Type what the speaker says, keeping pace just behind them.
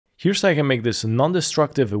Here's how I can make this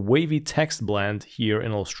non-destructive wavy text blend here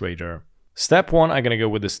in Illustrator. Step 1, I'm gonna go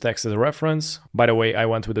with this text as a reference. By the way, I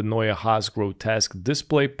went with the Neue Haas Grotesque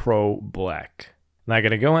Display Pro Black. Now I'm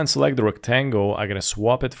gonna go and select the rectangle. I'm gonna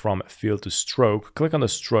swap it from fill to stroke. Click on the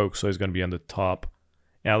stroke, so it's gonna be on the top.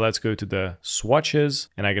 Now let's go to the swatches,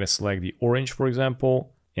 and I'm gonna select the orange, for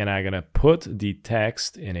example, and I'm gonna put the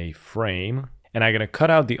text in a frame. And I'm gonna cut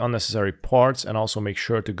out the unnecessary parts and also make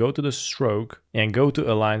sure to go to the stroke and go to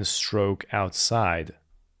align stroke outside.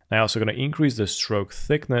 I'm also gonna increase the stroke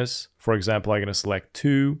thickness. For example, I'm gonna select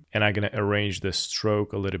 2 and I'm gonna arrange the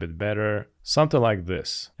stroke a little bit better, something like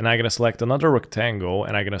this. And I'm gonna select another rectangle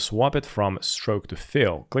and I'm gonna swap it from stroke to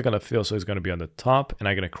fill. Click on the fill, so it's gonna be on the top, and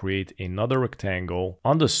I'm gonna create another rectangle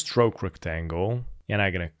on the stroke rectangle, and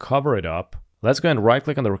I'm gonna cover it up. Let's go and right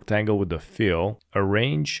click on the rectangle with the fill,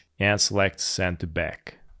 arrange, and select send to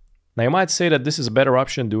back. Now you might say that this is a better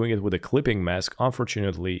option doing it with a clipping mask.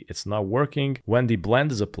 Unfortunately, it's not working when the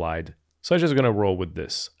blend is applied. So I'm just gonna roll with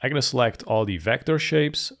this. I'm gonna select all the vector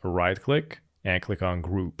shapes, right click, and click on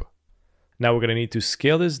group. Now we're gonna need to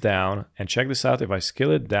scale this down, and check this out. If I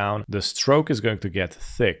scale it down, the stroke is going to get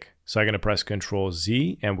thick. So I'm gonna press Ctrl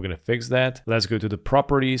Z and we're gonna fix that. Let's go to the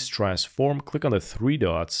properties, transform, click on the 3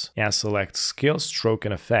 dots and select scale, stroke,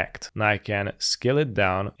 and effect. Now I can scale it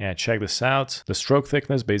down, and check this out. The stroke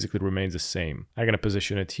thickness basically remains the same. I'm gonna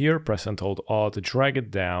position it here, press and hold Alt to drag it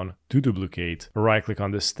down, to duplicate, right click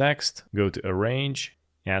on this text, go to arrange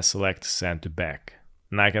and select send to back.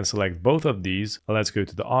 Now I can select both of these. Let's go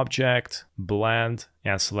to the object, blend,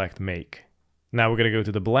 and select make. Now we're gonna go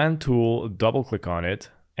to the blend tool, double click on it.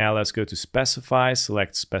 And let's go to specify,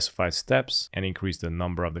 select specify steps, and increase the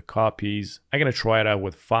number of the copies. I'm gonna try it out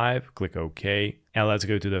with 5, click OK. And let's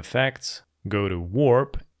go to the effects, go to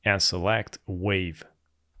warp, and select wave.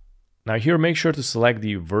 Now here, make sure to select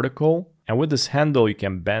the vertical, and with this handle you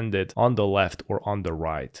can bend it on the left or on the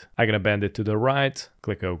right. I'm gonna bend it to the right,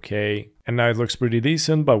 click OK. And now it looks pretty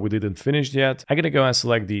decent, but we didn't finish yet. I'm gonna go and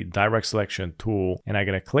select the direct selection tool, and I'm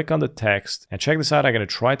gonna click on the text, and check this out. I'm gonna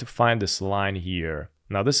try to find this line here.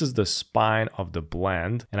 Now this is the spine of the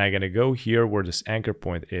blend, and I'm gonna go here where this anchor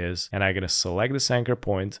point is, and I'm gonna select this anchor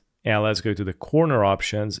point, and let's go to the corner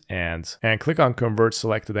options and click on convert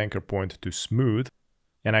selected anchor point to smooth.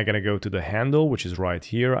 And I'm gonna go to the handle, which is right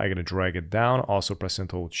here. I'm gonna drag it down, also press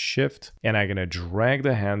and hold shift, and I'm gonna drag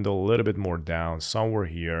the handle a little bit more down, somewhere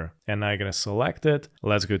here, and I'm gonna select it.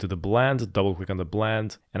 Let's go to the blend, double click on the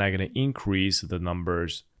blend, and I'm gonna increase the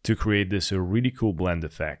numbers to create this really cool blend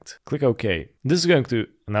effect. Click OK. This is going to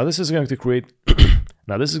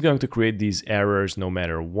create these errors no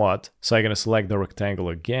matter what. So I'm gonna select the rectangle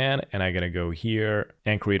again, and I'm gonna go here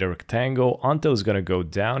and create a rectangle until it's gonna go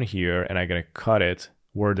down here, and I'm gonna cut it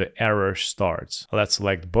where the error starts. Let's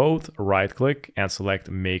select both, right click, and select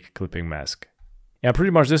make clipping mask. And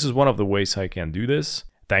pretty much this is one of the ways I can do this.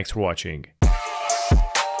 Thanks for watching.